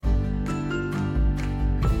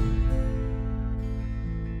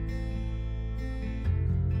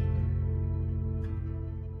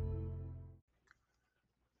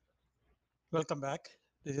Welcome back.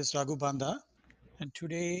 This is Raghu Banda, and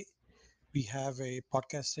today we have a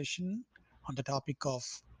podcast session on the topic of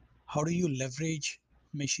how do you leverage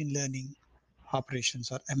machine learning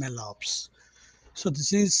operations or ML ops. So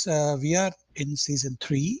this is we are in season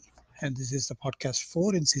three, and this is the podcast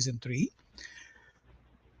four in season three.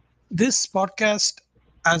 This podcast,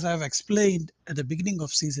 as I've explained at the beginning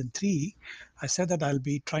of season three, I said that I'll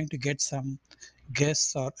be trying to get some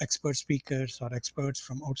guests or expert speakers or experts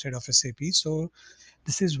from outside of SAP. So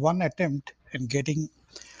this is one attempt in getting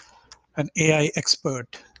an AI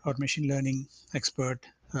expert or machine learning expert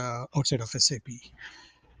outside of SAP.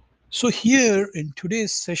 So here in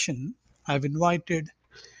today's session, I've invited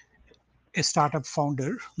a startup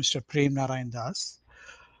founder, Mr. Prem Narayan Das,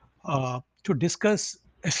 to discuss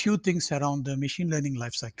a few things around the machine learning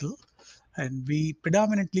lifecycle. And we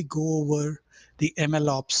predominantly go over the ML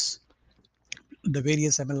ops, the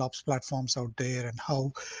various ML ops platforms out there, and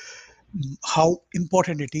how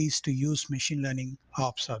important it is to use machine learning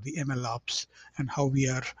ops or the ML ops, and how we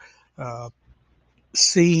are uh,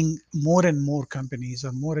 seeing more and more companies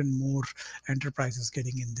or more and more enterprises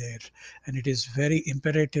getting in there. And it is very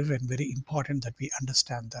imperative and very important that we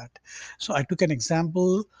understand that. So I took an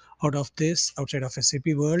example out of this outside of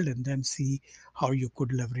SAP world and then see how you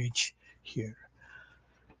could leverage here.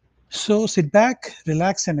 So sit back,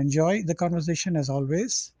 relax, and enjoy the conversation as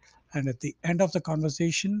always. And at the end of the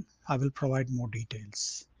conversation, I will provide more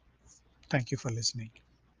details. Thank you for listening.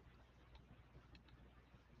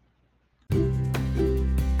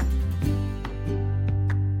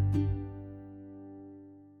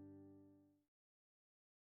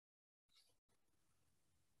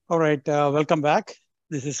 All right, welcome back.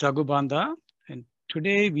 This is Raghu Banda, and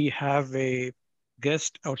today we have a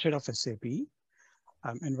guest outside of SAP.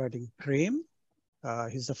 I'm inviting Prem.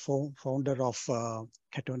 He's the founder of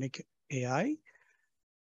Catonic AI.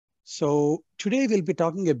 So today we'll be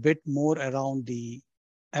talking a bit more around the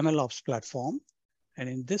MLOps platform. And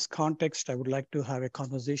in this context, I would like to have a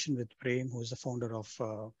conversation with Prem, who is the founder of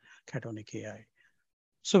Catonic AI.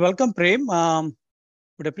 So welcome, Prem.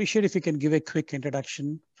 Would appreciate if you can give a quick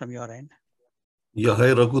introduction from your end. Yeah,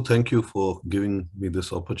 hi Raghu. Thank you for giving me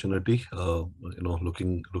this opportunity.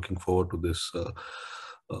 Looking forward to this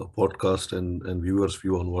podcast and viewers'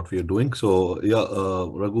 view on what we are doing. So yeah,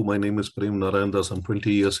 Raghu, my name is Prem Narayan Das. I'm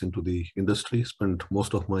 20 years into the industry. Spent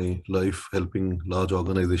most of my life helping large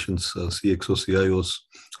organizations, CXO, CIOs,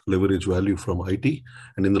 leverage value from IT.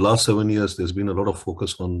 And in the last 7 years, there's been a lot of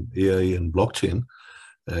focus on AI and blockchain.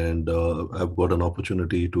 And I've got an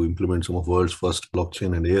opportunity to implement some of the world's first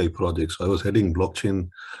blockchain and AI projects. I was heading blockchain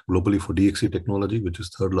globally for DXC Technology, which is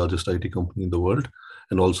third largest IT company in the world.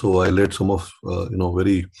 And also I led some of,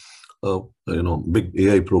 very, big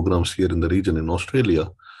AI programs here in the region in Australia.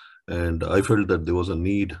 And I felt that there was a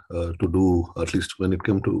need to do, at least when it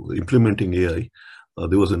came to implementing AI,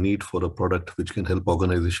 there was a need for a product which can help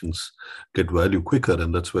organizations get value quicker.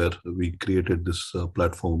 And that's where we created this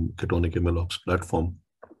platform, Catonic MLOps platform.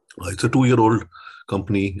 It's a 2-year-old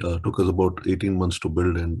company, took us about 18 months to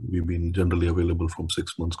build, and we've been generally available from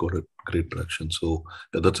 6 months, got a great traction. So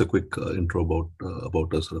yeah, that's a quick intro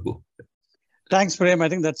about us, Raghu. Thanks, Prem. I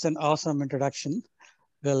think that's an awesome introduction.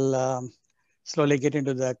 We'll slowly get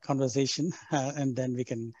into the conversation and then we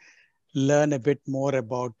can learn a bit more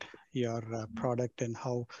about your product and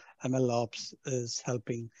how MLOps is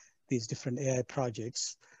helping these different AI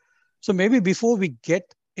projects. So maybe before we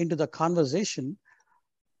get into the conversation,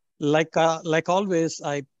 like always,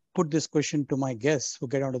 I put this question to my guests who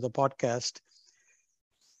get onto the podcast.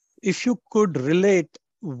 If you could relate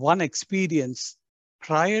one experience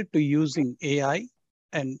prior to using AI,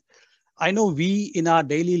 and I know we in our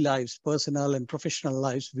daily lives, personal and professional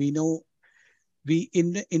lives, we know we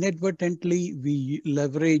inadvertently we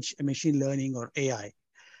leverage machine learning or AI.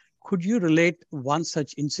 Could you relate one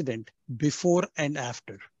such incident before and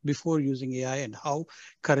after, before using AI, and how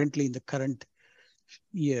currently in the current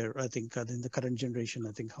year, I think in the current generation,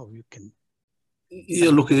 I think how you can.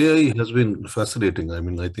 Yeah, look, AI has been fascinating. I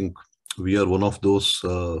mean, I think we are one of those,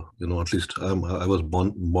 at least I was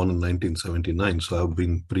born in 1979, so I've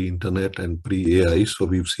been pre-internet and pre-AI. So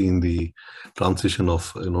we've seen the transition of,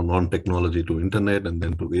 non-technology to internet and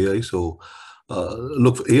then to AI. So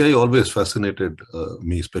look, AI always fascinated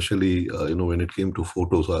me, especially, when it came to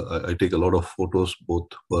photos. I take a lot of photos, both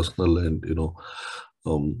personal and,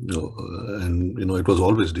 And it was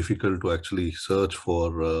always difficult to actually search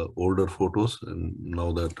for older photos. And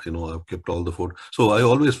now that I've kept all the photos, so I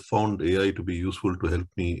always found AI to be useful to help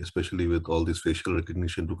me, especially with all this facial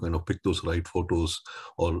recognition, to kind of pick those right photos.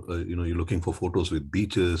 Or you're looking for photos with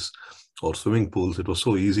beaches or swimming pools. It was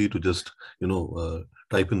so easy to just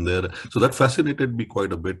type in there. So that fascinated me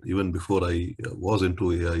quite a bit, even before I was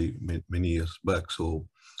into AI many years back. So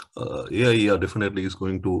AI, yeah, definitely is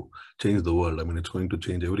going to change the world. I mean, it's going to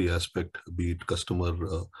change every aspect, be it customer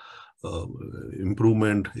uh,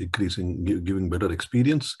 improvement, increasing, giving better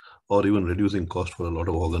experience, or even reducing cost for a lot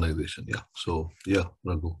of organization. Yeah. So, yeah,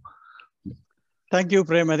 Raghu. Thank you,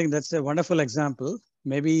 Prem. I think that's a wonderful example.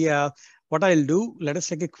 Maybe what I'll do, let us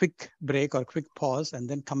take a quick break or quick pause and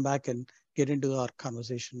then come back and get into our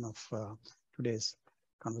conversation of today's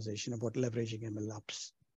conversation about leveraging ML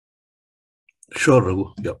ops. Sure,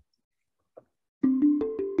 Raghu. Yeah.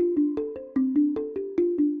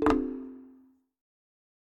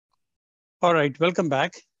 All right, welcome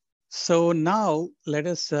back. So now let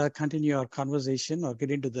us continue our conversation or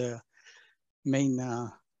get into the main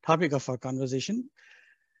topic of our conversation.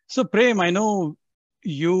 So Prem, I know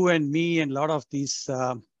you and me and a lot of these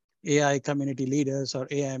AI community leaders or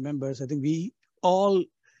AI members, I think we all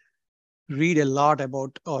read a lot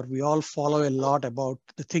about, or we all follow a lot about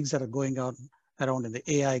the things that are going on around in the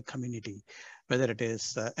AI community, whether it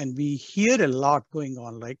is, and we hear a lot going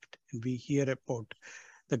on, right? And we hear about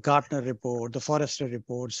the Gartner report, the Forrester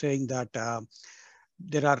report saying that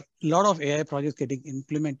there are a lot of AI projects getting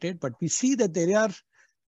implemented, but we see that there are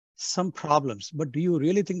some problems. But do you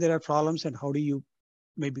really think there are problems, and how do you,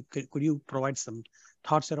 maybe could you provide some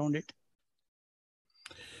thoughts around it?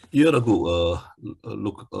 Yeah, Raghu,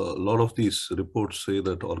 look, a lot of these reports say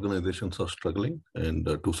that organizations are struggling, and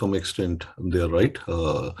to some extent, they are right.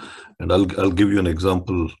 And I'll give you an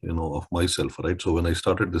example, of myself, right? So when I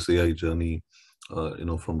started this AI journey,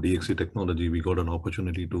 from DXC Technology, we got an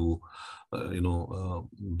opportunity to,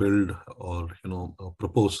 build or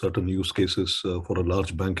propose certain use cases for a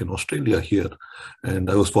large bank in Australia here. And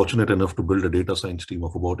I was fortunate enough to build a data science team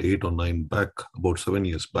of about 8 or 9 back, about 7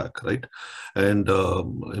 years back, right? And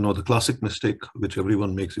the classic mistake which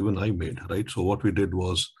everyone makes, even I made, right? So what we did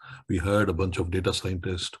was we hired a bunch of data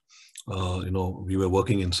scientists. We were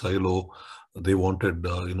working in silo. They wanted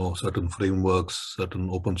certain frameworks, certain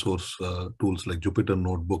open source tools like Jupyter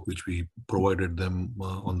Notebook, which we provided them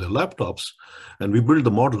on their laptops, and we built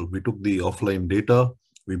the model. We took the offline data.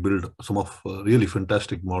 We built some of really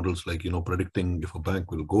fantastic models, like predicting if a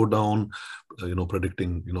bank will go down,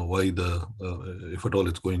 predicting why if at all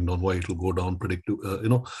it's going down, why it will go down,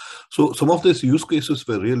 so some of these use cases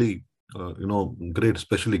were really great,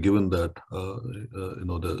 especially given that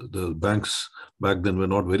the banks back then were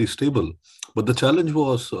not very stable. But the challenge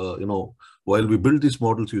was, while we built these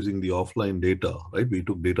models using the offline data, right, we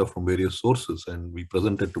took data from various sources and we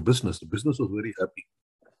presented to business. The business was very happy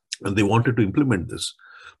and they wanted to implement this.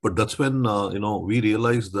 But that's when we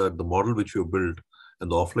realized that the model which we built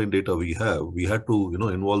and the offline data we had to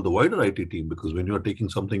involve the wider IT team, because when you are taking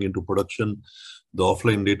something into production, the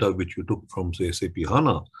offline data which you took from, say, SAP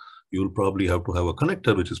HANA, you will probably have to have a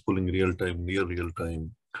connector which is pulling real time, near real time.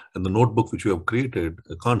 And the notebook which you have created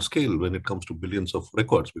can't scale when it comes to billions of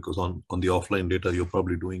records, because on the offline data, you're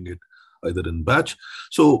probably doing it either in batch.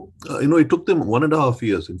 So, it took them 1.5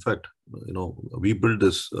 years. In fact, we built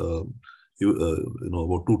this, about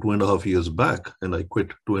 2.5 years back, and I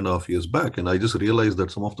quit 2.5 years back. And I just realized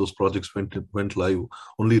that some of those projects went live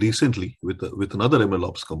only recently with another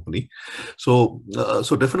MLOps company. So,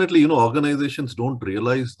 definitely, organizations don't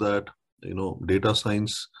realize that, data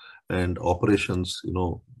science and operations,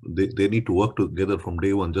 they need to work together from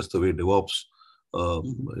day one, just the way DevOps,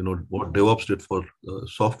 what DevOps did for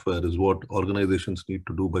software is what organizations need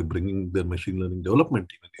to do by bringing their machine learning development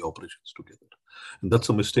team and the operations together. And that's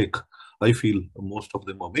a mistake I feel most of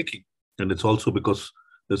them are making. And it's also because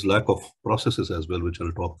there's lack of processes as well, which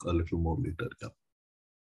I'll talk a little more later. Yeah.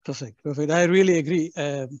 Perfect. Perfect. I really agree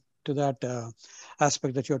to that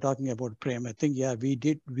aspect that you're talking about, Prem. I think, yeah, we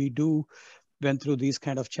went through these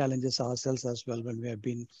kind of challenges ourselves as well when we have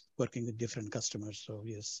been working with different customers. So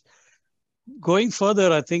yes, going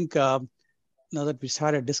further, I think now that we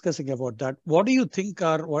started discussing about that, what do you think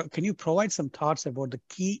can you provide some thoughts about the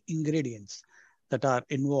key ingredients that are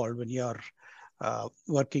involved when you're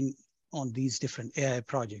working on these different AI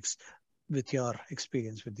projects with your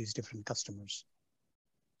experience with these different customers?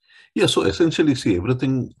 Yeah, so essentially, see,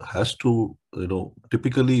 everything has to,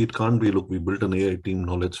 typically it can't be, look, we built an AI team,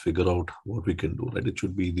 now let's figure out what we can do, right? It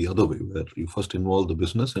should be the other way, where you first involve the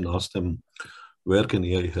business and ask them, where can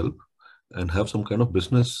AI help? and have some kind of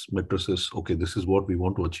business matrices. Okay, this is what we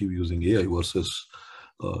want to achieve using AI versus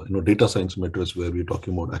data science metrics where we're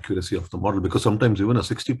talking about accuracy of the model, because sometimes even a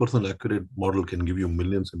 60% accurate model can give you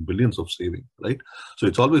millions and billions of saving, right? So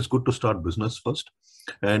it's always good to start business first.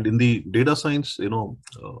 And in the data science,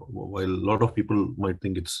 while a lot of people might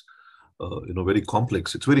think it's very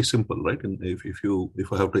complex, it's very simple, right? And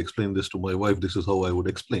if I have to explain this to my wife, this is how I would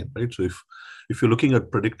explain, right? So if you're looking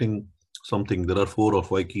at predicting something, there are 4 or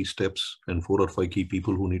 5 key steps and 4 or 5 key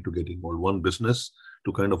people who need to get involved. One, business,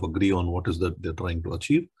 to kind of agree on what is that they're trying to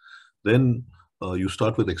achieve. Then you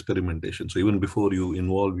start with experimentation. So even before you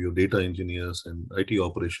involve your data engineers and IT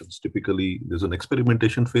operations, typically there's an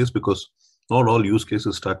experimentation phase, because not all use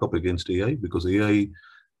cases stack up against AI, because AI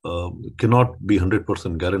cannot be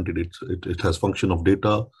 100% guaranteed. It has function of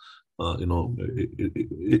data.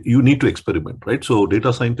 You need to experiment, right? So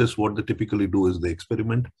data scientists, what they typically do is they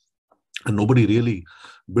experiment, and nobody really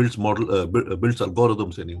builds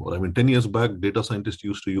algorithms anymore. I mean, 10 years back, data scientists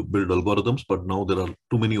used to build algorithms, but now there are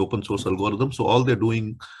too many open source algorithms. So all they're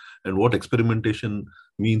doing, and what experimentation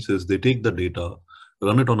means, is they take the data,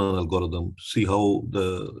 run it on an algorithm, see how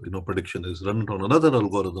the prediction is, run it on another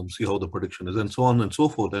algorithm, see how the prediction is, and so on and so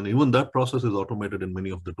forth. And even that process is automated in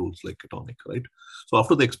many of the tools like Ketonic, right? So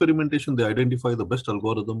after the experimentation, they identify the best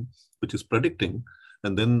algorithm which is predicting,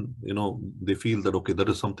 and then they feel that, okay, that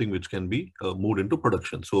is something which can be moved into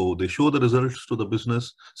production. So they show the results to the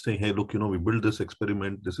business, saying, hey, look, we built this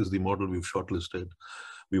experiment, this is the model we've shortlisted,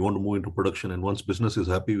 we want to move into production. And once business is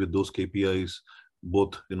happy with those KPIs,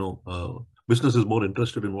 both business is more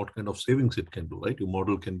interested in what kind of savings it can do, right? Your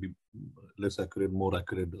model can be less accurate, more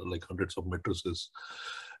accurate, like hundreds of matrices.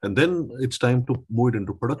 And then it's time to move it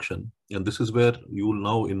into production. And this is where you will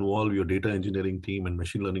now involve your data engineering team and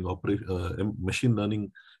machine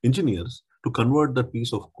learning engineers to convert that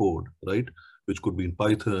piece of code, right, which could be in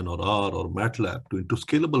Python or R or MATLAB, into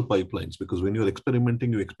scalable pipelines. Because when you're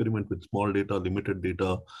experimenting, you experiment with small data, limited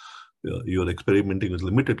data, you're experimenting with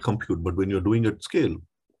limited compute. But when you're doing it at scale,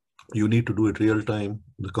 you need to do it real time,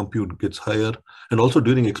 the compute gets higher. And also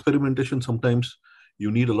during experimentation, sometimes you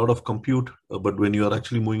need a lot of compute, but when you are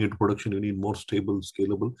actually moving into production, you need more stable,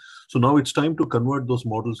 scalable. So now it's time to convert those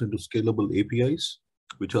models into scalable APIs,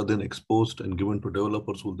 which are then exposed and given to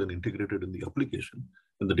developers, who will then integrate it in the application.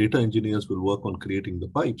 And the data engineers will work on creating the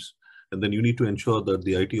pipes. And then you need to ensure that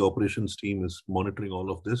the IT operations team is monitoring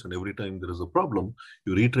all of this. And every time there is a problem,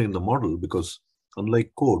 you retrain the model, because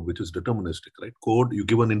unlike code, which is deterministic, right? Code, you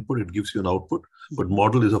give an input, it gives you an output, but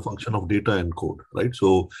model is a function of data and code, right?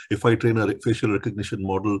 So if I train a facial recognition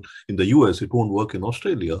model in the US, it won't work in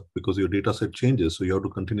Australia, because your data set changes. So you have to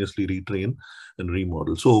continuously retrain and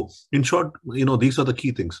remodel. So in short, these are the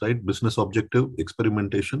key things, right? Business objective,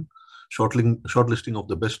 experimentation, shortlisting of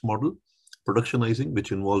the best model, productionizing,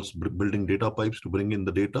 which involves building data pipes to bring in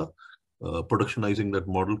the data, productionizing that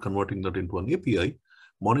model, converting that into an API,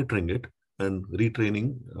 monitoring it, and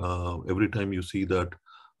retraining every time you see that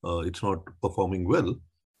it's not performing well.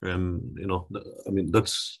 And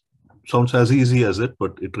that's sounds as easy as it,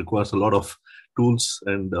 but it requires a lot of tools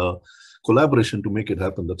and collaboration to make it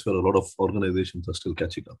happen. That's where a lot of organizations are still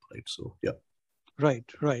catching up, right? So yeah.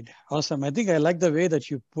 Right. Awesome. I think I like the way that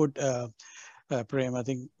you put, Prem. I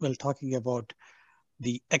think while talking about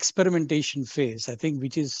the experimentation phase, I think,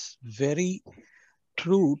 which is very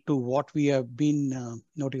true to what we have been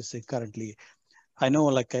noticing currently. I know,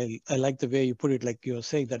 like, I like the way you put it, like you're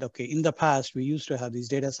saying that, okay, in the past, we used to have these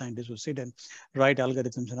data scientists who sit and write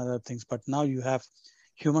algorithms and other things, but now you have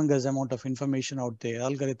humongous amount of information out there.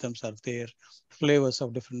 Algorithms are there, flavors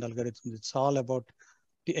of different algorithms. It's all about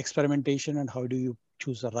the experimentation and how do you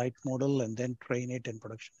choose the right model and then train it and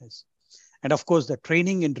productionize. And of course, the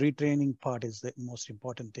training and retraining part is the most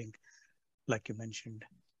important thing, like you mentioned.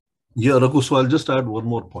 Yeah, Raghu, so I'll just add one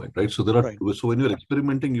more point, right? So Right. so when you're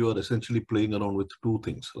experimenting, you are essentially playing around with 2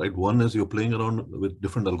 things, right? One is you're playing around with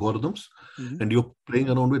different algorithms, and you're playing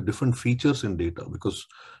around with different features in data, because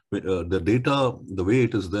the data, the way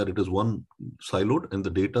it is there, it is one siloed, and the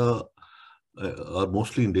data are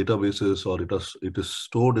mostly in databases, or it is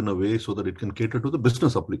stored in a way so that it can cater to the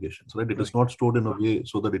business applications, right? It is not stored in a way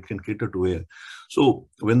so that it can cater to AI. So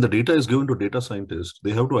when the data is given to data scientists,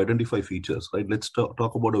 they have to identify features, right? Let's talk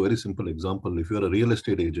about a very simple example. If you're a real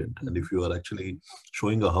estate agent and if you are actually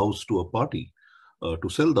showing a house to a party to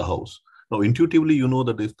sell the house, now intuitively you know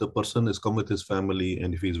that if the person has come with his family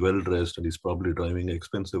and if he's well dressed and he's probably driving an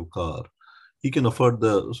expensive car, he can afford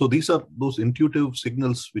so these are those intuitive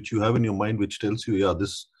signals which you have in your mind, which tells you, yeah,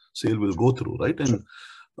 this sale will go through, right? And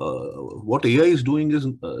what AI is doing is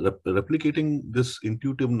replicating this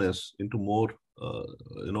intuitiveness into more uh,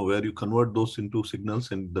 where you convert those into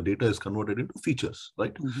signals and the data is converted into features,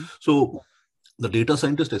 right? Mm-hmm. So the data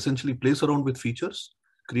scientist essentially plays around with features,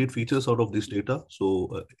 create features out of this data.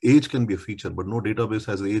 So age can be a feature, but no database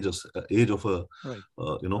has age of a Right.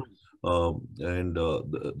 you know and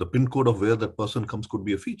the pin code of where that person comes could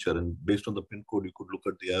be a feature, and based on the pin code you could look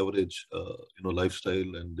at the average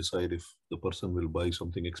lifestyle and decide if the person will buy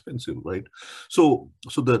something expensive, right? So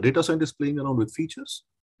the data scientist playing around with features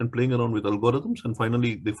and playing around with algorithms, and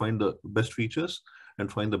finally they find the best features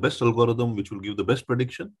and find the best algorithm which will give the best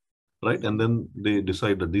prediction, right? And Mm-hmm. then they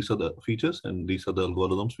decide that these are the features and these are the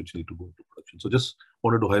algorithms which need to go into production. So just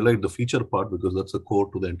wanted to highlight the feature part because that's the core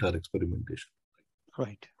to the entire experimentation.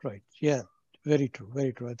 Right. Right. Yeah. Very true.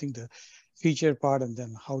 Very true. I think the feature part, and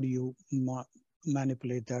then how do you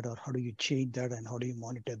manipulate that, or how do you change that, and how do you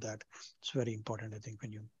monitor that? It's very important, I think,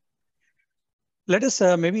 when you let us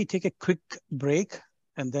maybe take a quick break,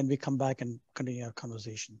 and then we come back and continue our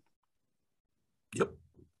conversation. Yep.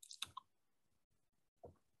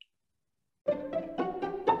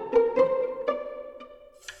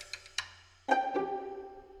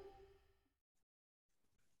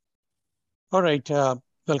 All right.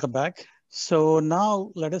 Welcome back. So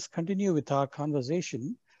now let us continue with our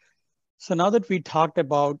conversation. So now that we talked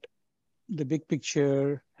about the big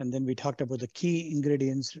picture, and then we talked about the key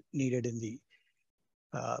ingredients needed in the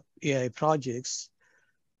AI projects.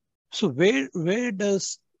 So where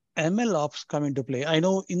does ML ops come into play? I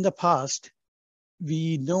know in the past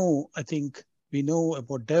I think we know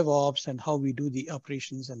about DevOps and how we do the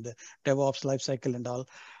operations and the DevOps lifecycle and all.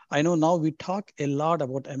 I know now we talk a lot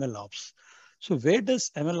about ML ops. So where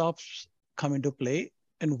does ML ops come into play,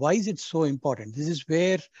 and why is it so important? This is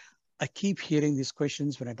where I keep hearing these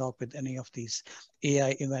questions when I talk with any of these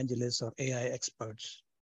AI evangelists or AI experts.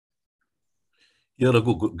 Yeah,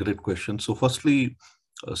 Raghu, great question. So firstly,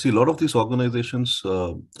 see, a lot of these organizations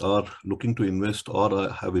are looking to invest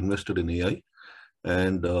or have invested in AI.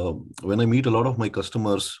 And when I meet a lot of my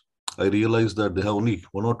customers, I realize that they have only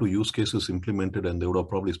one or two use cases implemented, and they would have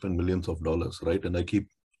probably spent millions of dollars, right? And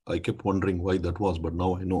I kept wondering why that was, but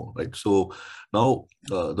now I know, right? So now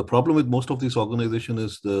the problem with most of these organizations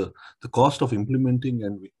is the cost of implementing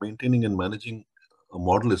and maintaining and managing a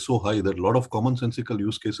model is so high that a lot of commonsensical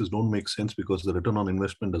use cases don't make sense because the return on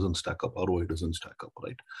investment doesn't stack up, ROI doesn't stack up,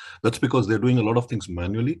 right? That's because they're doing a lot of things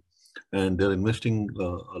manually, and they're investing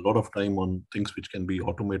a lot of time on things which can be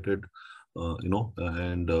automated,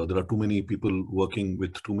 and there are too many people working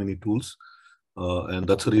with too many tools, and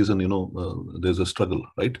that's the reason there's a struggle,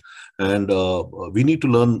 right? And we need to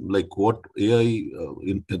learn like what AI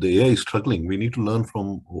in the AI is struggling. We need to learn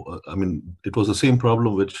from. I mean, it was the same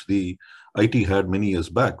problem which the IT had many years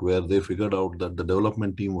back, where they figured out that the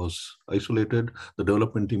development team was isolated. The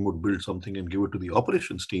development team would build something and give it to the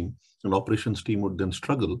operations team, and operations team would then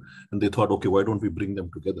struggle. And they thought, okay, why don't we bring them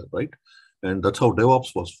together, right? And that's how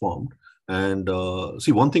DevOps was formed. And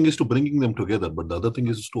see, one thing is to bringing them together, but the other thing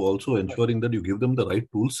is to also ensuring that you give them the right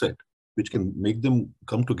tool set, which can make them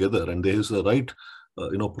come together, and there is the right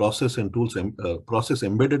process and tools process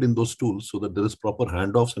embedded in those tools, so that there is proper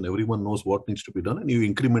handoffs and everyone knows what needs to be done, and you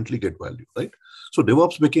incrementally get value, right? So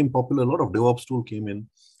DevOps became popular. A lot of DevOps tool came in.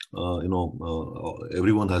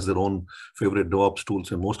 Everyone has their own favorite DevOps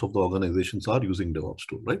tools, and most of the organizations are using DevOps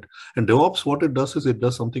tool, right? And DevOps, what it does is it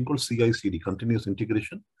does something called CI/CD, continuous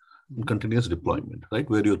integration and Mhm. continuous deployment, right?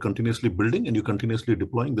 Where you're continuously building and you're continuously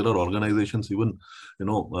deploying. There are organizations even,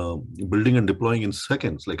 building and deploying in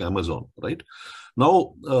seconds, like Amazon, right?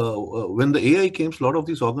 Now, when the AI came, a lot of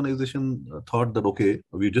these organizations thought that, okay,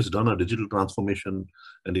 we've just done a digital transformation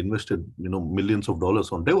and invested, millions of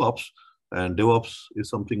dollars on DevOps. And DevOps is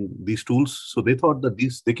something, these tools. So they thought that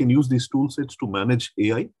they can use these tool sets to manage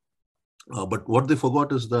AI. But what they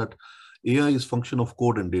forgot is that AI is function of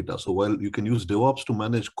code and data. So while you can use DevOps to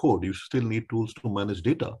manage code, you still need tools to manage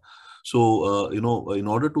data. So, in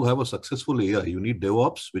order to have a successful AI, you need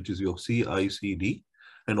DevOps, which is your CI/CD,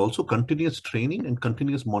 and also continuous training and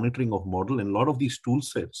continuous monitoring of model. And a lot of these tool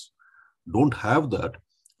sets don't have that.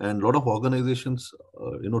 And a lot of organizations,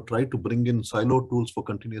 try to bring in silo tools for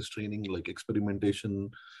continuous training, like experimentation,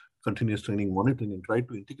 continuous training, monitoring, and try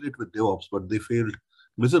to integrate with DevOps, but they failed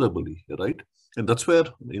miserably, right? And that's where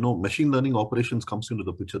machine learning operations comes into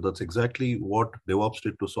the picture. That's exactly what DevOps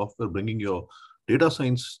did to software, bringing your data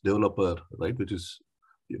science developer, right, which is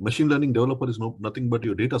machine learning developer is nothing but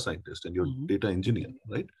your data scientist and your Mhm. data engineer,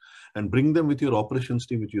 right? And bring them with your operations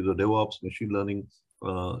team, which is the DevOps, machine learning,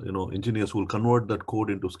 engineers who will convert that code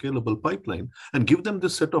into scalable pipeline, and give them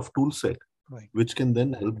this set of tool set Right. which can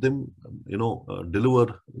then help them,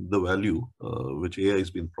 deliver the value which AI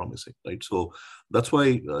has been promising, right? So that's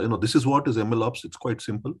why, this is what is MLOps. It's quite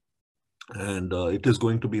simple. And it is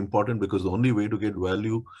going to be important because the only way to get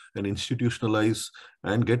value and institutionalize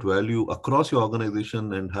and get value across your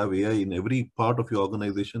organization and have AI in every part of your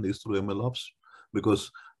organization is through MLOps.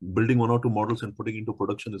 Because building one or two models and putting into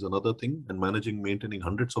production is another thing, and managing, maintaining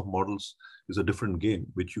hundreds of models is a different game,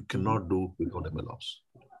 which you cannot do without MLOps.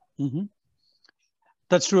 Mm-hmm.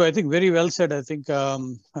 That's true. I think very well said. I think,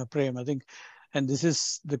 Prem, I think, and this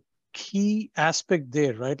is the key aspect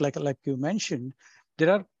there, right? Like you mentioned, there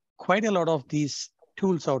are quite a lot of these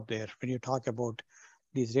tools out there when you talk about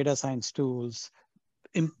these data science tools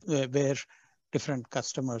where different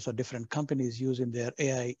customers or different companies use in their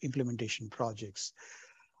AI implementation projects.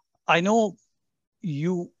 I know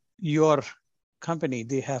your company,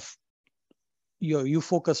 they have, you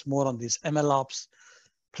focus more on this MLOps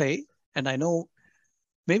play. And I know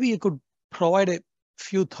maybe you could provide a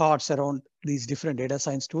few thoughts around these different data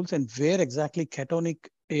science tools and where exactly Catonic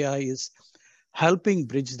AI is helping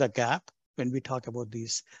bridge the gap when we talk about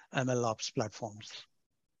these MLOps platforms.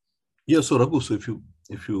 Yeah, so Raghu, so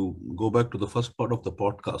if you go back to the first part of the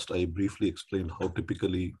podcast, I briefly explained how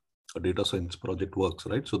typically a data science project works,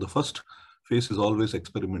 right? So the first phase is always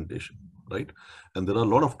experimentation, right? And there are a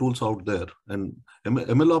lot of tools out there, and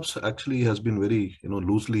MLOps actually has been very,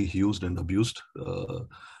 loosely used and abused. A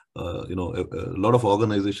lot of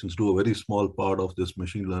organizations do a very small part of this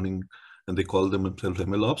machine learning, and they call themselves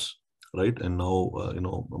MLOps, right? And now,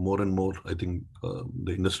 more and more, I think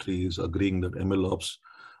the industry is agreeing that MLOps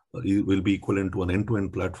will be equivalent to an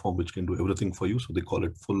end-to-end platform which can do everything for you. So they call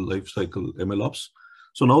it full life cycle MLOps.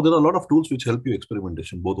 So now there are a lot of tools which help you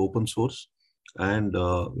experimentation, both open source and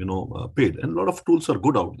paid. And a lot of tools are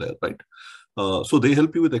good out there, right? So they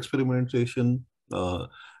help you with experimentation.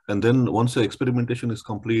 And then once the experimentation is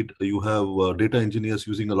complete, you have data engineers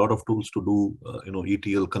using a lot of tools to do,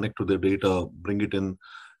 ETL, connect to their data, bring it in,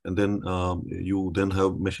 and then you then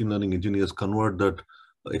have machine learning engineers convert that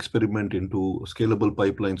experiment into scalable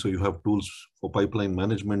pipeline. So you have tools for pipeline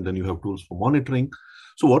management, and you have tools for monitoring.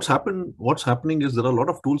 So what's happening is there are a lot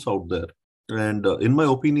of tools out there. And in my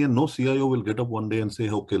opinion, no CIO will get up one day and say,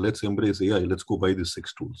 okay, let's embrace AI. Let's go buy these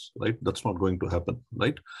 6 tools, right? That's not going to happen,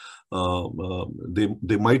 right?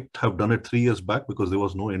 They might have done it 3 years back because there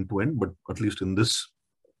was no end-to-end, but at least in this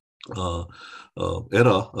era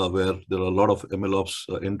where there are a lot of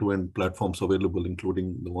MLOps end-to-end platforms available,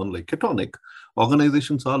 including the one like Catonic,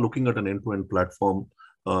 organizations are looking at an end-to-end platform.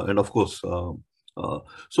 And of course,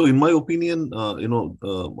 so in my opinion,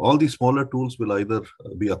 all these smaller tools will either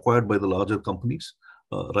be acquired by the larger companies,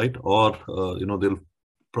 right? Or, they'll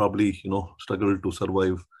probably, struggle to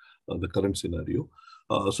survive the current scenario.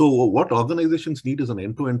 So what organizations need is an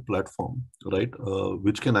end-to-end platform, right?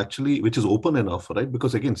 Which is open enough, right?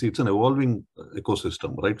 Because again, see, it's an evolving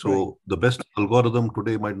ecosystem, right? So right. The best algorithm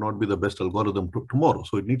today might not be the best algorithm tomorrow.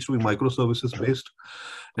 So it needs to be microservices based.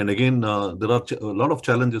 And again, there are a lot of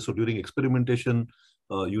challenges. So during experimentation,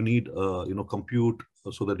 you need, compute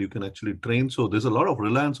so that you can actually train. So there's a lot of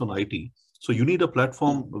reliance on IT. So you need a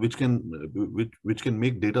platform which can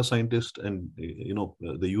make data scientists and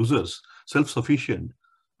the users self-sufficient,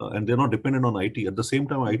 and they're not dependent on IT. At the same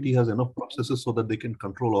time, IT has enough processes so that they can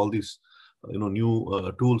control all these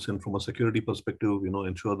new tools, and from a security perspective,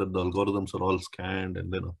 ensure that the algorithms are all scanned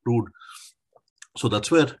and then approved. So that's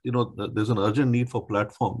where there's an urgent need for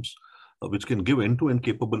platforms which can give end-to-end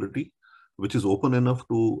capability, which is open enough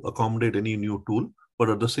to accommodate any new tool, but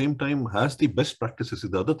at the same time has the best practices.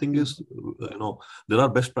 The other thing is, there are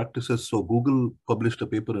best practices. So Google published a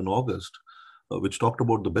paper in August which talked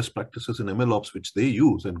about the best practices in MLOps, which they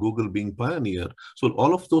use, and Google being pioneer. So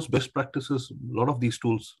all of those best practices, a lot of these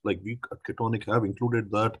tools like we at Catonic have included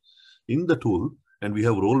that in the tool, and we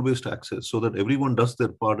have role-based access so that everyone does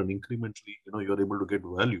their part, and incrementally, you're able to get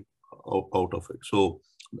value out of it. So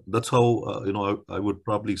that's how, I would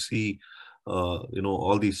probably see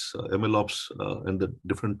all these MLOps and the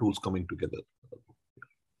different tools coming together.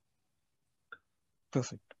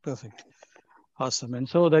 Perfect. Awesome. And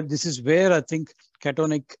so that this is where I think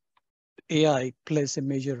Catonic AI plays a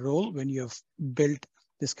major role when you have built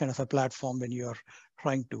this kind of a platform, when you're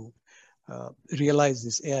trying to realize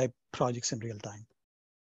these AI projects in real time.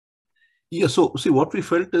 Yeah, so see, what we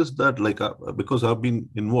felt is that, like, because I've been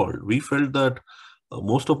involved, we felt that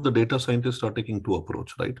most of the data scientists are taking two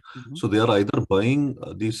approach, right? Mm-hmm. So they are either buying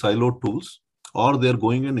these siloed tools, or they're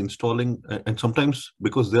going and installing, and sometimes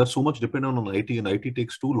because they are so much dependent on IT and IT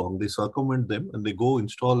takes too long, they circumvent them and they go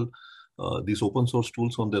install these open source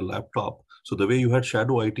tools on their laptop. So the way you had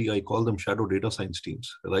shadow IT, I call them shadow data science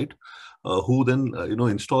teams, right? Who then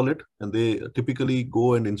install it, and they typically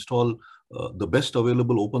go and install the best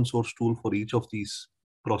available open source tool for each of these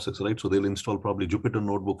process, right? So they'll install probably Jupyter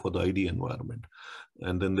Notebook for the ID environment,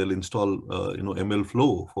 and then they'll install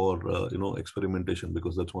MLflow for experimentation,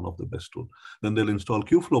 because that's one of the best tool. Then they'll install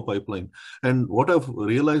Kubeflow pipeline. And what I've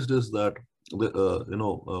realized is that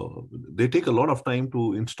they take a lot of time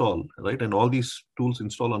to install, right? And all these tools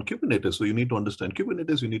install on Kubernetes. So you need to understand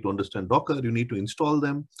Kubernetes, you need to understand Docker, you need to install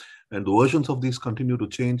them, and the versions of these continue to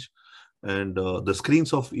change. And the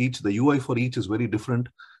screens of each, the UI for each is very different.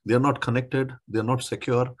 They're not connected, they're not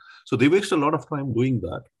secure. So they waste a lot of time doing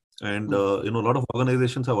that. And a lot of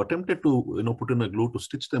organizations have attempted to put in a glue to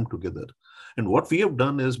stitch them together. And what we have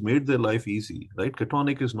done is made their life easy, right?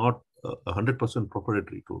 Ketonic is not a 100%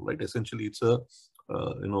 proprietary tool, right? Essentially, it's a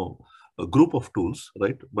group of tools,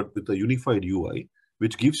 right? But with a unified UI,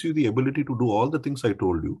 which gives you the ability to do all the things I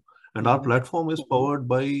told you. And our platform is powered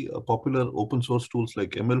by popular open source tools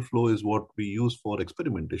like MLflow is what we use for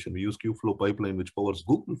experimentation. We use Kubeflow pipeline, which powers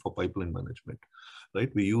Google for pipeline management, right?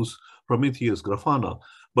 We use Prometheus, Grafana.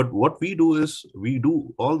 But what we do is we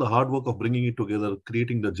do all the hard work of bringing it together,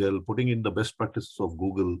 creating the gel, putting in the best practices of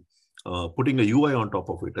Google, putting a UI on top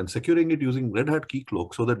of it, and securing it using Red Hat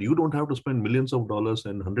Keycloak, so that you don't have to spend millions of dollars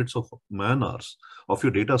and hundreds of man hours of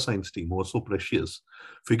your data science team, who are so precious,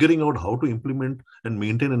 figuring out how to implement and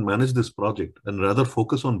maintain and manage this project, and rather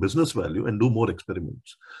focus on business value and do more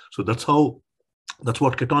experiments. So that's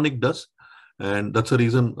what Ketonic does. And that's the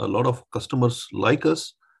reason a lot of customers like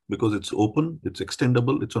us, because it's open, it's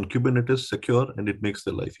extendable, it's on Kubernetes, secure, and it makes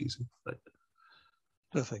their life easy. Right?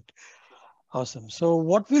 Perfect. Awesome. So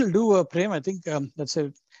what we'll do, Prem, I think that's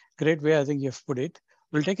a great way I think you've put it.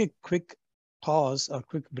 We'll take a quick pause or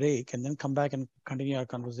quick break, and then come back and continue our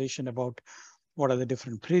conversation about what are the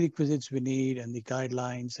different prerequisites we need and the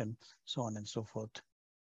guidelines and so on and so forth.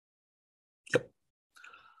 Yep.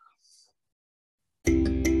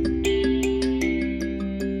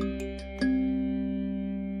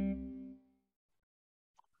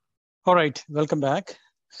 All right, welcome back.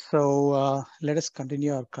 So let us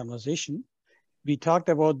continue our conversation. We talked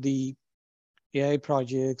about the AI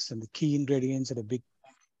projects and the key ingredients in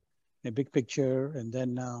a big picture. And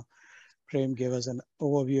then Prem gave us an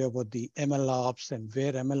overview about the MLOps and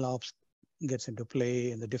where MLOps gets into play,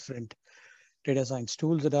 and the different data science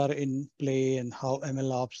tools that are in play, and how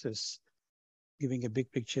MLOps is giving a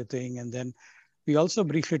big picture thing. And then we also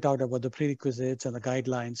briefly talked about the prerequisites and the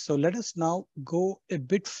guidelines. So let us now go a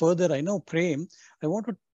bit further. I know, Prem, I want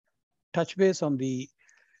to touch base on the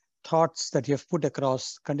thoughts that you have put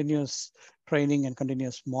across continuous training and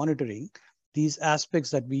continuous monitoring, these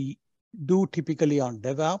aspects that we do typically on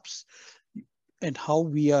DevOps, and how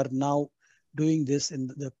we are now doing this in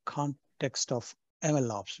the context of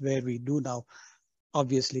MLOps, where we do now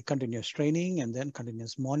obviously continuous training and then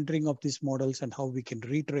continuous monitoring of these models, and how we can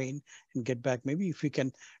retrain and get back. Maybe if we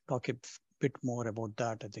can talk a bit more about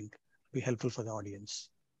that, I think it'd be helpful for the audience.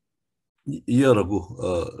 Yeah,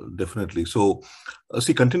 Raghu, definitely. So,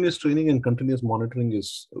 see, continuous training and continuous monitoring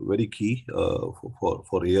is very key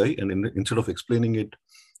for AI. And instead of explaining it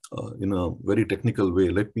in a very technical way,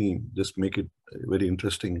 let me just make it very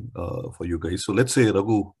interesting for you guys. So, let's say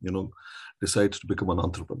Raghu, decides to become an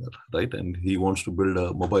entrepreneur, right? And he wants to build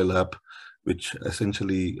a mobile app, which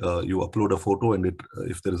essentially you upload a photo, and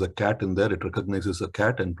if there is a cat in there, it recognizes a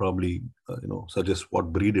cat and probably suggests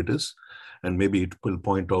what breed it is. And maybe it will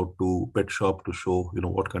point out to pet shop to show,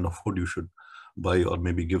 what kind of food you should buy, or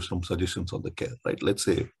maybe give some suggestions on the care, right? Let's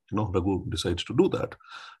say, Raghu decides to do that.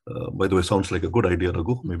 By the way, sounds like a good idea,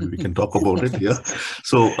 Raghu. Maybe we can talk about it. Yeah.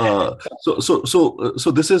 So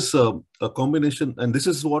this is a combination, and this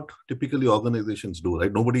is what typically organizations do,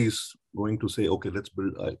 right? Nobody is going to say, okay, let's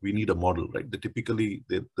build, we need a model, right?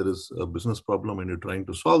 There is a business problem and you're trying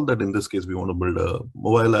to solve that. In this case, we want to build a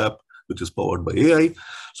mobile app, which is powered by AI.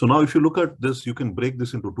 So now if you look at this, you can break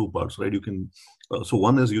this into two parts, right? You can, so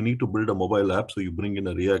one is you need to build a mobile app. So you bring in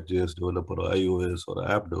a React.js developer, or iOS or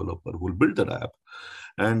app developer who will build that app.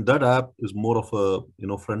 And that app is more of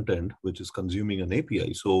a front end, which is consuming an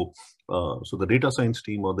API. So the data science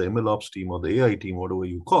team, or the MLOps team, or the AI team, whatever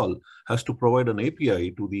you call, has to provide an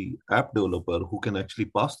API to the app developer, who can actually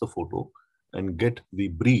pass the photo and get the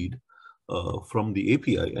breed from the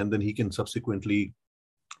API, and then he can subsequently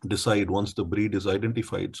decide once the breed is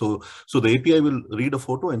identified. So the API will read a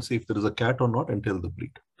photo and say if there is a cat or not, and tell the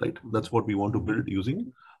breed, right? That's what we want to build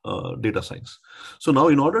using data science. So now,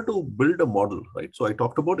 in order to build a model, right? So I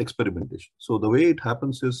talked about experimentation. So the way it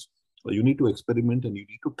happens is, You need to experiment and you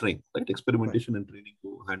need to train, right? Right. Experimentation and training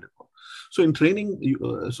go hand in hand. So in training,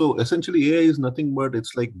 so essentially AI is nothing but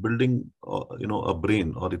it's like building, a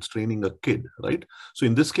brain, or it's training a kid, right? So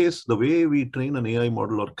in this case, the way we train an AI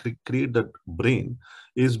model or create that brain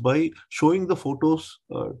is by showing the photos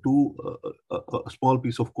to a small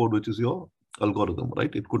piece of code, which is your algorithm,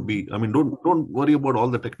 right? It could Mhm. be, I mean, don't worry about all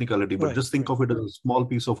the technicality, but Right. just think Right. of it as a small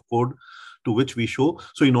piece of code to which we show.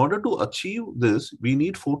 So in order to achieve this, we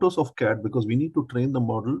need photos of cat because we need to train the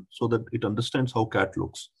model so that it understands how cat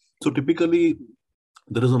looks. So typically,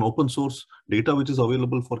 there is an open source data which is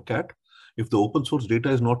available for cat. If the open source data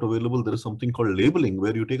is not available, there is something called labeling,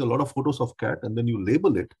 where you take a lot of photos of cat and then you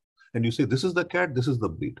label it and you say, this is the cat, this is the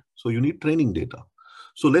breed. So you need training data.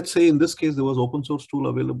 So let's say in this case, there was open source tool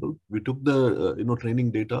available. We took the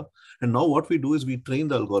training data, and now what we do is we train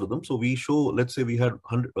the algorithm. So we show, let's say we had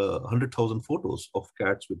 100,000 photos of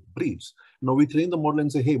cats with breeds. Now we train the model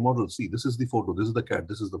and say, hey, model, see, this is the photo, this is the cat,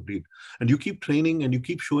 this is the breed. And you keep training and you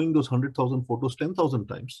keep showing those 100,000 photos 10,000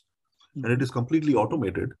 times, and it Mhm. is completely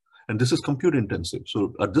automated. And this is compute intensive.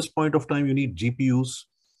 So at this point of time, you need GPUs,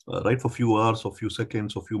 right, for few hours or few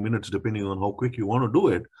seconds or few minutes, depending on how quick you want to do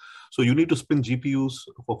it. So you need to spin GPUs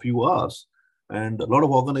for few hours. And a lot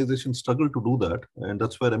of organizations struggle to do that. And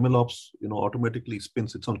that's where MLOps, automatically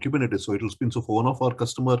spins. It's on Kubernetes. So it'll spin. So for one of our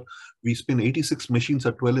customer, we spin 86 machines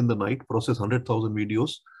at 12 in the night, process 100,000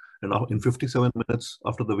 videos. And in Mhm. 57 minutes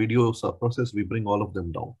after the videos are processed, we bring all of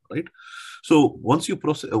them down, right? So once you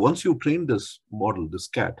train this model, this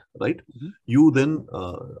cat, right? Mhm. You then,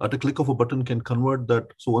 at a click of a button, can convert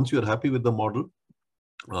that. So once you are happy with the model,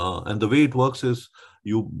 and the way it works is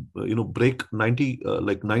break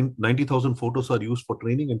 90,000 photos are used for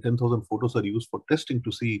training and 10,000 photos are used for testing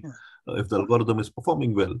to see Yeah. if the algorithm is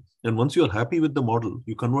performing well. And once you're happy with the model,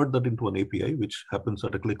 you convert that into an API, which happens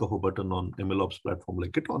at a click of a button on MLOps platform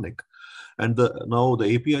like Kitonic. And now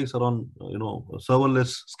the APIs are on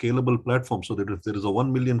serverless scalable platform, so that if there is a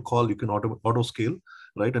 1 million call, you can auto scale,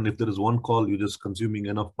 right? And if there is one call, you're just consuming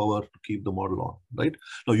enough power to keep the model on, right?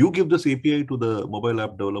 Now you give this API to the mobile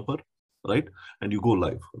app developer, right? And you go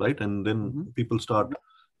live, right? And then Mhm. people start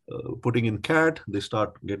putting in cat, they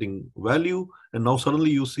start getting value, and now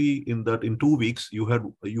suddenly you see in that in 2 weeks you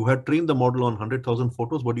had trained the model on 100,000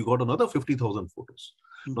 photos, but you got another 50,000 photos.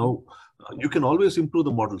 Mhm. Now you can always improve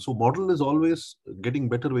the model. So model is always getting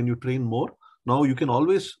better when you train more. Now you can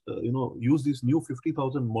always use these new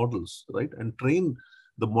 50,000 models, right, and train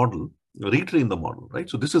the model, retrain the model, right?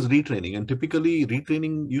 So this is retraining, and typically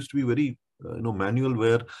retraining used to be very manual,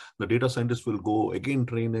 where the data scientist will go again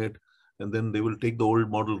train it, and then they will take the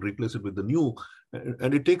old model, replace it with the new,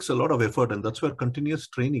 and it takes a lot of effort. And that's where continuous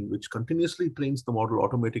training, which continuously trains the model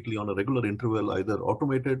automatically on a regular interval, either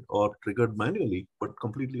automated or triggered manually, but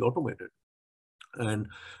completely automated. And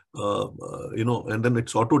and then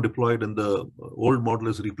it's auto deployed, and the old model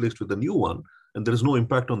is replaced with the new one, and there is no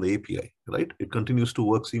impact on the API, right? It continues to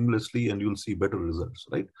work seamlessly, and you'll see better results,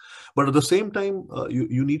 right? But at the same time,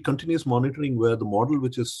 you need continuous monitoring, where the model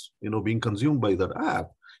which is being consumed by that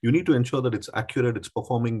app, you need to ensure that it's accurate, it's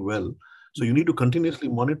performing well. So you Mhm. need to continuously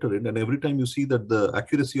monitor it, and every time you see that the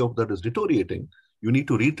accuracy of that is deteriorating, you need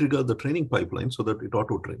to re-trigger the training pipeline so that it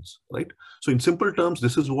auto trains, right? So in simple terms,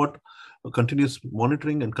 this is what continuous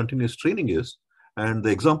monitoring and continuous training is. And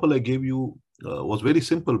the example I gave you was very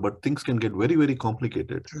simple, but things can get very, very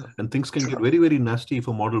complicated, True. and things can get very, very nasty if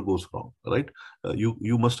a model goes wrong, right?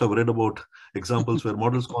 You must have read about examples where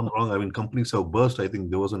models gone wrong. I mean, companies have burst. I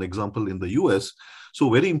think there was an example in the US.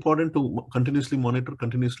 So very important to continuously monitor,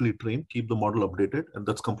 continuously train, keep the model updated, and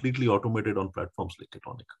that's completely automated on platforms like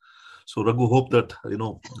Ketonic. So Raghu, hope that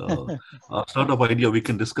a startup idea we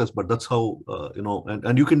can discuss, but that's how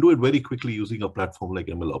and you can do it very quickly using a platform like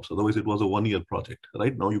MLOps. Otherwise, it was a 1 year project.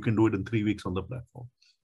 Right now, you can do it in 3 weeks on the platform.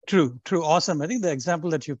 True, true, awesome. I think the example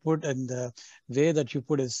that you put and the way that you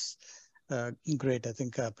put is great. I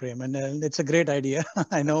think, Prem, and it's a great idea.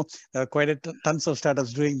 I know there are quite tons of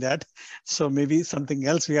startups doing that, so maybe something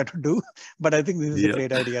else we have to do. But I think this is a Yeah.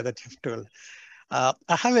 great idea that you've told. I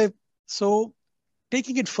have a so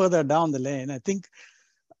taking it further down the lane. I think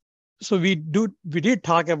so. We did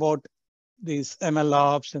talk about these ML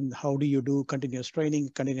ops and how do you do continuous training,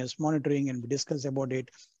 continuous monitoring, and we discussed about it.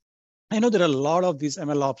 I know there are a lot of these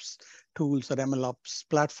MLOps tools or MLOps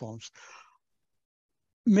platforms.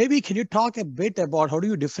 Maybe can you talk a bit about how do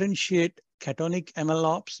you differentiate Catonic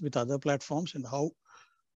MLOps with other platforms, and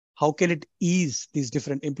how can it ease these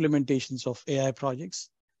different implementations of AI projects?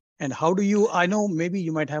 And how do you, I know maybe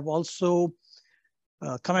you might have also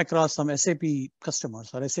come across some SAP customers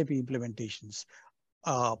or SAP implementations.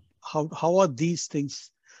 How are these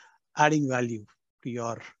things adding value to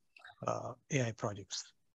your? AI projects?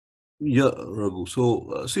 Yeah, Raghu.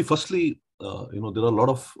 So, see, firstly, there are a lot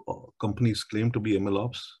of companies claim to be ML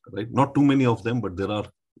ops, right? Not too many of them, but there are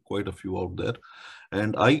quite a few out there.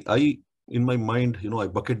 And in my mind, I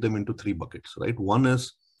bucket them into three buckets, right? One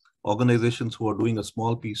is organizations who are doing a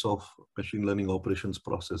small piece of machine learning operations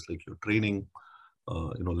process, like your training,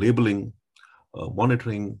 labeling,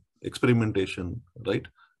 monitoring, experimentation, right?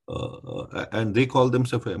 And they call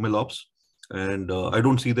themselves ML ops. And I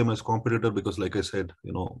don't see them as competitor because, like I said,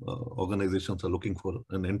 organizations are looking for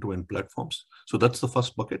an end-to-end platforms. So that's the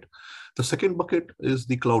first bucket. The second bucket is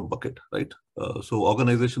the cloud bucket, right? So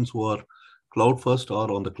organizations who are cloud first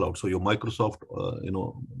are on the cloud. So your Microsoft,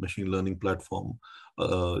 machine learning platform,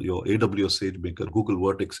 your AWS SageMaker, Google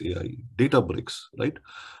Vertex AI, Databricks, right?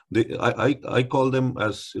 I call them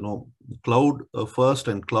as cloud first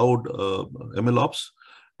and cloud ML ops,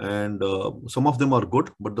 and some of them are good.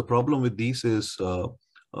 But the problem with these is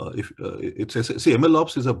if it's see, ML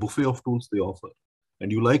ops is a buffet of tools they offer,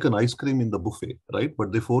 and you like an ice cream in the buffet, right?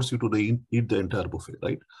 But they force you to eat the entire buffet,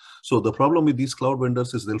 right? So the problem with these cloud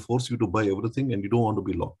vendors is they'll force you to buy everything, and you don't want to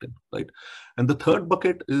be locked in, right? And the third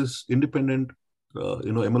bucket is independent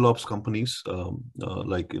MLOps companies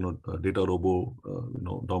like Data Robo,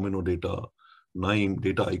 Domino Data, Naim,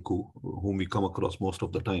 Data IQ, whom we come across most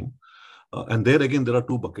of the time. And there again, there are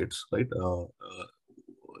two buckets, right?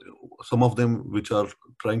 Some of them which are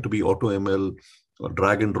trying to be auto ML,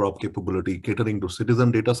 drag and drop capability, catering to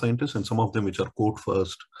citizen data scientists, and some of them which are code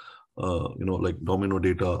first, like Domino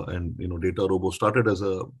Data and Data Robo started as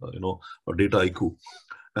a Data IQ.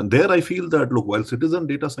 And there I feel that, look, while citizen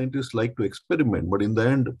data scientists like to experiment, but in the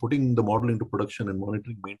end, putting the model into production and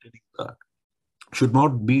monitoring, maintaining that should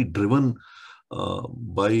not be driven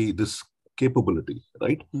by this capability,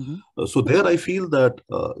 right? So there I feel that,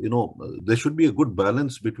 there should be a good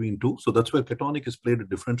balance between two. So that's where Ketonic is played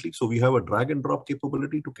differently. So we have a drag and drop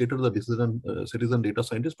capability to cater the citizen data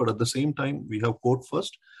scientists, but at the same time, we have code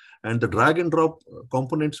first. And the drag and drop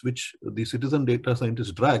components which the citizen data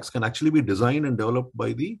scientist drags can actually be designed and developed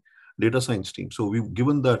by the data science team. So we've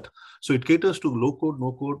given that. So it caters to low code,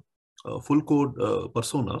 no code, full code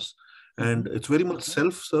personas. And it's very much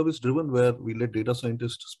self-service driven, where we let data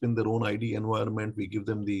scientists spin their own ID environment. We give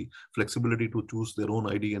them the flexibility to choose their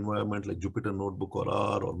own ID environment like Jupyter Notebook or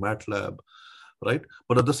R or MATLAB, right?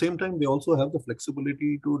 But at the same time, they also have the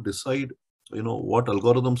flexibility to decide, what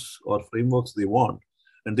algorithms or frameworks they want.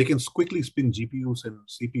 And they can quickly spin GPUs and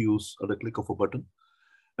CPUs at a click of a button.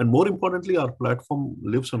 And more importantly, our platform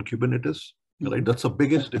lives on Kubernetes, right? That's the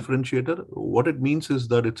biggest differentiator. What it means is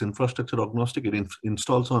that it's infrastructure agnostic. It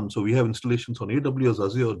installs on, so we have installations on AWS,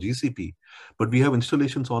 Azure, GCP, but we have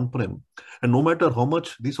installations on-prem. And no matter how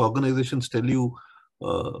much these organizations tell you,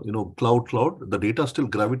 cloud, the data still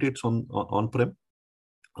gravitates on-prem,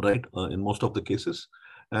 right? In most of the cases.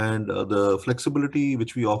 And the flexibility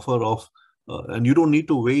which we offer of, and you don't need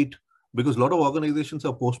to wait, because a lot of organizations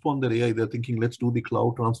have postponed their AI. They're thinking, let's do the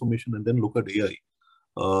cloud transformation and then look at AI.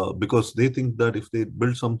 Because they think that if they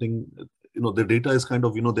build something, their data is kind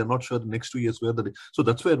of, they're not sure the next 2 years where so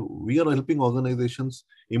that's where we are helping organizations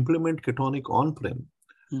implement Ketonic on-prem,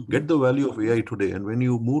 get the value of AI today. And when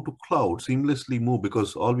you move to cloud, seamlessly move,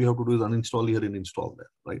 because all we have to do is uninstall here and install there,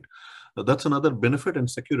 right? That's another benefit.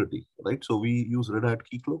 And security, right? So we use Red Hat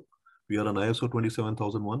Keycloak. We are on ISO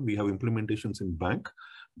 27001. We have implementations in bank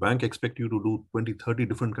expect you to do 20, 30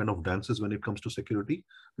 different kind of dances when it comes to security.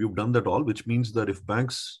 We've done that all, which means that if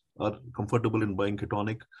banks are comfortable in buying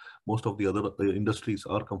Ketonic, most of the other industries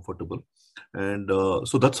are comfortable. And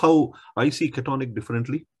so that's how I see Ketonic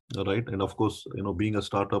differently, right? And of course, being a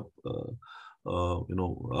startup,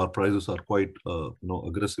 our prices are quite,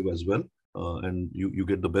 aggressive as well. And you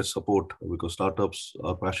get the best support, because startups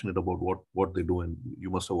are passionate about what they do. And you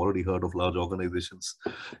must have already heard of large organizations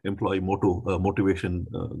employee motivation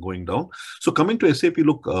going down. So coming to SAP,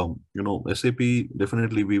 look, SAP,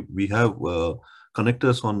 definitely we have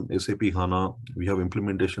connectors on SAP HANA. We have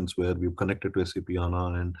implementations where we've connected to SAP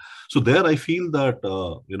HANA. And so there I feel that,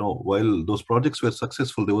 while those projects were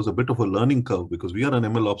successful, there was a bit of a learning curve, because we are an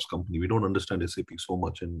MLOps company. We don't understand SAP so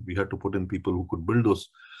much, and we had to put in people who could build those.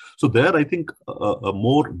 So there, I think a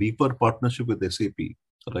more deeper partnership with SAP,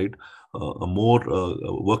 right? A more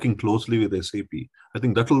working closely with SAP. I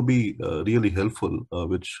think that will be really helpful,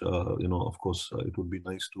 which, of course, it would be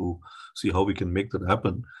nice to see how we can make that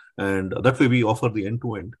happen. And that way we offer the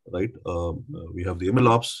end-to-end, right? We have the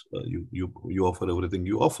MLOps, you offer everything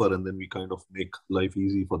you offer, and then we kind of make life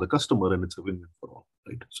easy for the customer, and it's a win-win for all,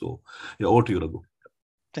 right? So yeah, over to you, Raghu.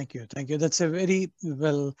 Thank you. Thank you. That's a very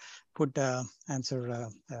well put answer,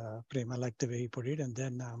 Prem. I like the way you put it. And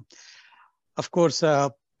then, of course,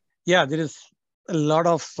 Yeah, there is a lot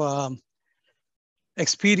of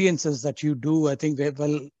experiences that you do. I think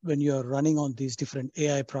well, when you're running on these different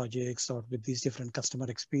AI projects or with these different customer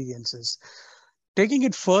experiences, taking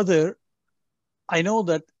it further, I know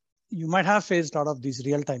that you might have faced a lot of these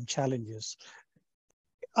real-time challenges.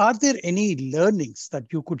 Are there any learnings that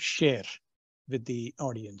you could share with the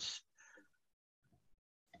audience?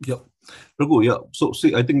 Yeah, Raghu, yeah. So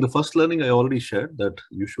see, I think the first learning I already shared, that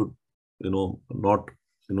you should, not,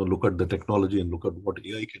 look at the technology and look at what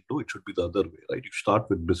AI can do. It should be the other way, right? You start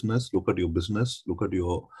with business, look at your business, look at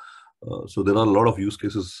your. So there are a lot of use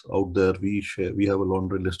cases out there. We have a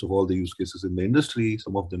laundry list of all the use cases in the industry.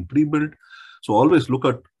 Some of them pre-built. So always look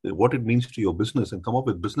at what it means to your business and come up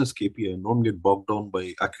with business KPI, and don't get bogged down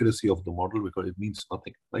by accuracy of the model, because it means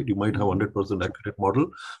nothing, right? You might have 100% accurate model,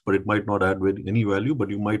 but it might not add any value. But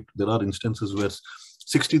there are instances where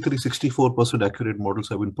 63, 64% accurate models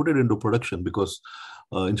have been put it into production because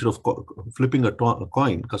instead of flipping a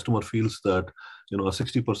coin, customer feels that a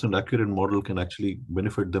 60% accurate model can actually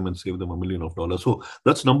benefit them and save them $1 million. So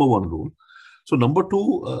that's number one rule. So number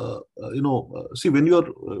two, see, when you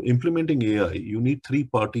are implementing AI, you need three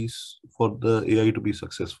parties for the AI to be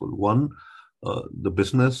successful. One, the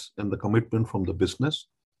business and the commitment from the business.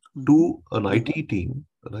 Two, an IT team,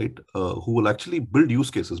 right, who will actually build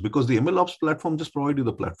use cases, because the MLOps platform just provide you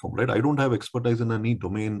the platform, right? I don't have expertise in any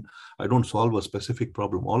domain. I don't solve a specific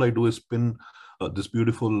problem. All I do is spin this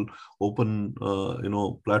beautiful open,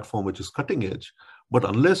 platform, which is cutting edge. But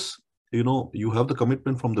unless you have the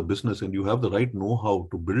commitment from the business and you have the right know-how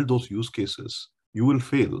to build those use cases, you will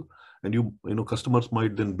fail. And customers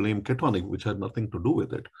might then blame Ketonic, which had nothing to do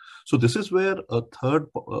with it. So this is where a third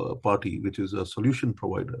party, which is a solution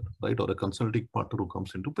provider, right, or a consulting partner, who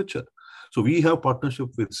comes into picture. So we have partnership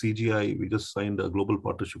with CGI. We just signed a global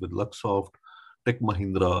partnership with Luxsoft, Tech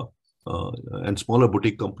Mahindra, and smaller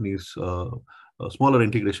boutique companies, smaller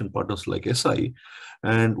integration partners like SI.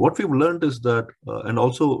 And what we've learned is that, and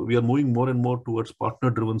also we are moving more and more towards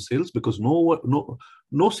partner-driven sales, because no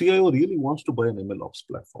CIO really wants to buy an MLOps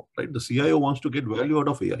platform, right? The CIO wants to get value out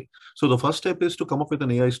of AI. So the first step is to come up with an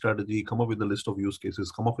AI strategy, come up with a list of use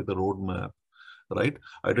cases, come up with a roadmap, right?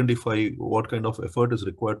 Identify what kind of effort is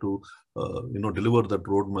required to, deliver that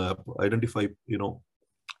roadmap. Identify,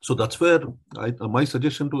 so that's where my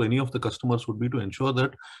suggestion to any of the customers would be to ensure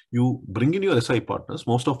that you bring in your SI partners.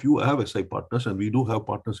 Most of you have SI partners, and we do have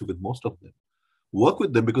partnership with most of them. Work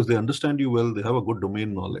with them because they understand you well. They have a good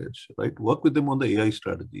domain knowledge, right? Work with them on the AI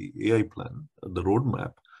strategy, AI plan, the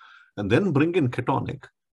roadmap, and then bring in Ketonic,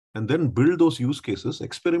 and then build those use cases.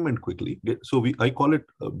 Experiment quickly. I call it,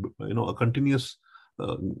 a continuous.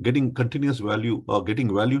 Getting continuous value, or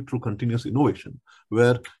getting value through continuous innovation,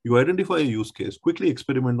 where you identify a use case, quickly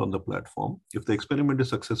experiment on the platform. If the experiment is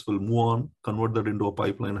successful, move on, convert that into a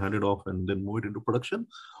pipeline, hand it off, and then move it into production,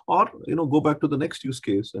 or go back to the next use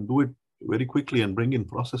case and do it very quickly and bring in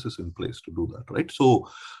processes in place to do that, right? So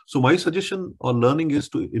my suggestion or learning is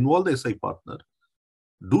to involve the SI partner,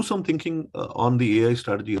 do some thinking on the AI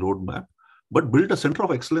strategy roadmap, but build a center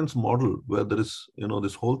of excellence model where there is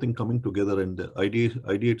this whole thing coming together, and the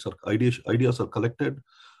ideas are collected,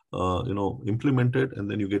 implemented,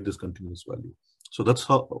 and then you get this continuous value. So that's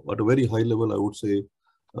how, at a very high level, I would say,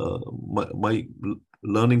 my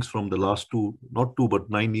learnings from the last not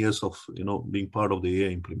 9 years of being part of the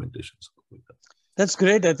AI implementations. That's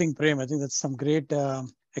great. I think, Prem, that's some great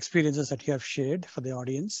experiences that you have shared for the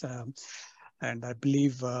audience, and I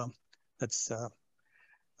believe that's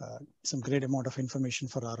some great amount of information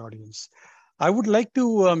for our audience. I would like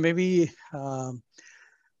to maybe,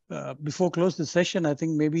 before close the session, I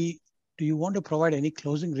think maybe, do you want to provide any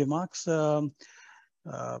closing remarks,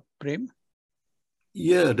 Prem?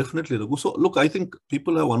 Yeah, definitely, Raghu. So look, I think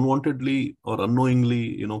people have unwantedly or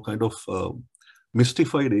unknowingly, kind of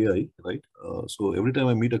mystified AI, right? So every time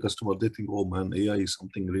I meet a customer, they think, oh man, AI is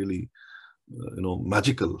something really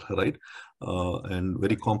magical, right? And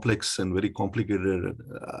very complex and very complicated.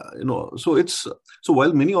 So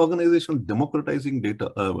while many organizations democratizing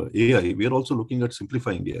data AI, we are also looking at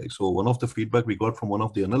simplifying AI. So one of the feedback we got from one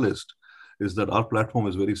of the analysts is that our platform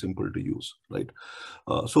is very simple to use, right?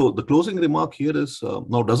 So the closing remark here is,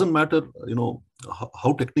 now doesn't matter,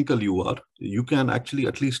 how technical you are, you can actually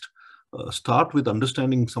at least start with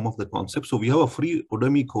understanding some of the concepts. So we have a free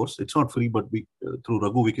Udemy course. It's not free, but through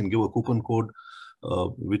Raghu, we can give a coupon code,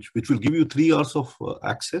 which will give you 3 hours of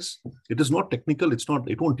access. It is not technical.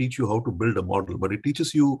 It won't teach you how to build a model, but it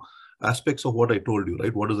teaches you aspects of what I told you,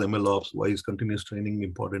 right? What is MLOps? Why is continuous training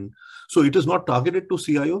important? So it is not targeted to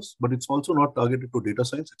CIOs, but it's also not targeted to data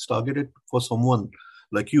science. It's targeted for someone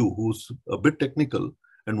like you who's a bit technical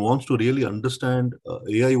and wants to really understand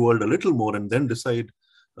AI world a little more and then decide,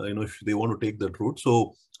 if they want to take that route.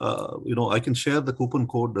 So, I can share the coupon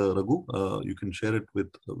code, Raghu. You can share it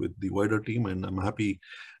with the wider team, and I'm happy,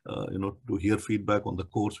 to hear feedback on the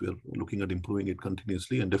course. We are looking at improving it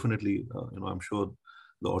continuously, and definitely, I'm sure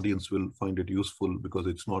the audience will find it useful because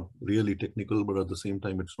it's not really technical, but at the same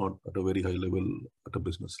time, it's not at a very high level, at a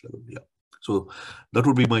business level. Yeah. So that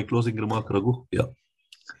would be my closing remark, Raghu. Yeah.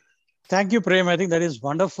 Thank you, Prem. I think that is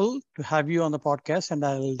wonderful to have you on the podcast, and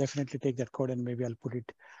I'll definitely take that code and maybe I'll put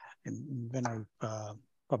it in when I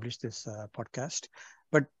publish this podcast.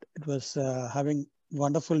 But it was having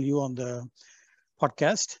wonderful you on the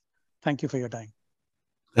podcast. Thank you for your time.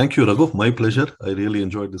 Thank you, Raghu. My pleasure. I really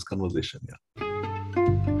enjoyed this conversation. Yeah.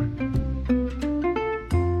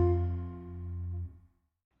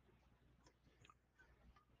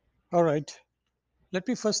 All right. Let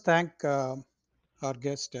me first thank our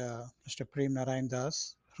guest, Mr. Prem Narayan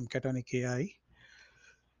Das from Catonic AI.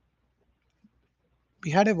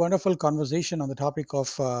 We had a wonderful conversation on the topic of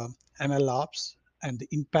ML ops and the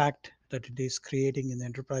impact that it is creating in the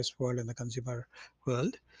enterprise world and the consumer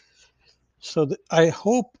world. So I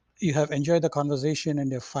hope you have enjoyed the conversation and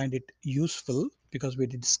you find it useful because we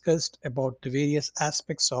discussed about the various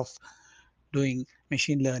aspects of doing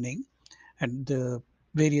machine learning and the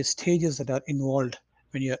various stages that are involved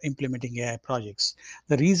when you're implementing AI projects.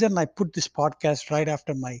 The reason I put this podcast right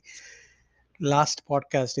after my last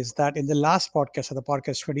podcast is that in the last podcast, or the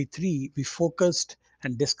podcast 23, we focused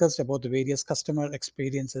and discussed about the various customer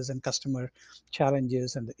experiences and customer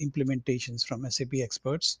challenges and the implementations from SAP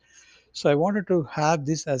experts. So I wanted to have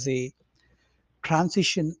this as a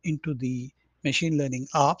transition into the machine learning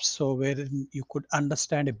ops, so wherein you could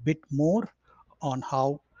understand a bit more on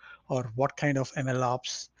how or what kind of ML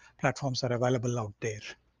ops platforms are available out there.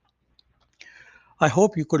 I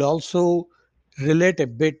hope you could also relate a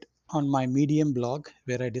bit on my Medium blog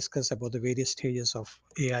where I discuss about the various stages of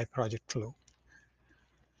AI project flow.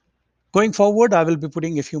 Going forward, I will be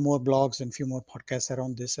putting a few more blogs and few more podcasts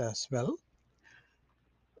around this as well.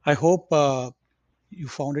 I hope you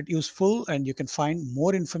found it useful and you can find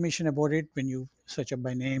more information about it when you search up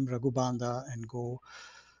by name Raghu Banda and go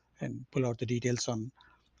and pull out the details on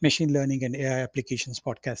machine learning and AI applications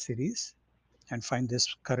podcast series and find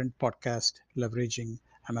this current podcast leveraging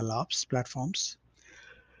MLOps platforms.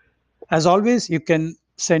 As always, you can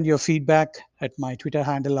send your feedback at my Twitter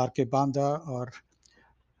handle RK Banda or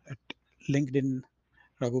at LinkedIn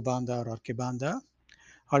Raghu Banda or RK Banda.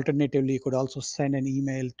 Alternatively, you could also send an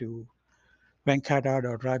email to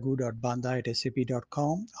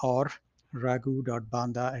venkata.raghu.banda@sap.com or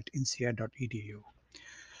raghu.banda@insia.edu.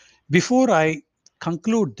 Before I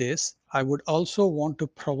conclude this, I would also want to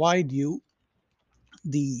provide you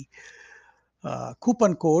the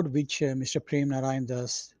coupon code which Mr. Prem Narayan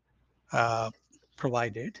Das uh,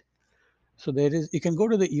 provided. So there is, you can go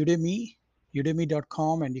to the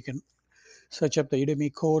udemy.com, and you can search up the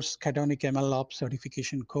Udemy course, Catonic MLOps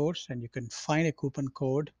certification course, and you can find a coupon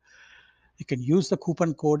code. You can use the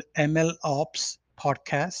coupon code MLOps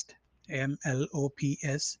podcast,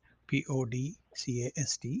 MLOPS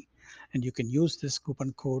and you can use this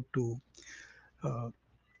coupon code to uh,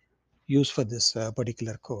 use for this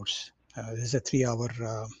particular course. This is a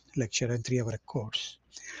 3-hour lecture and 3-hour course.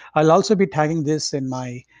 I'll also be tagging this in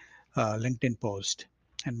my LinkedIn post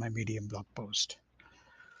and my Medium blog post.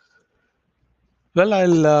 Well,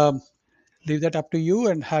 I'll leave that up to you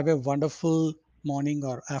and have a wonderful morning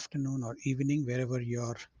or afternoon or evening wherever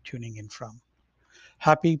you're tuning in from.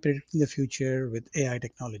 Happy predicting the future with AI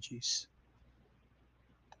technologies.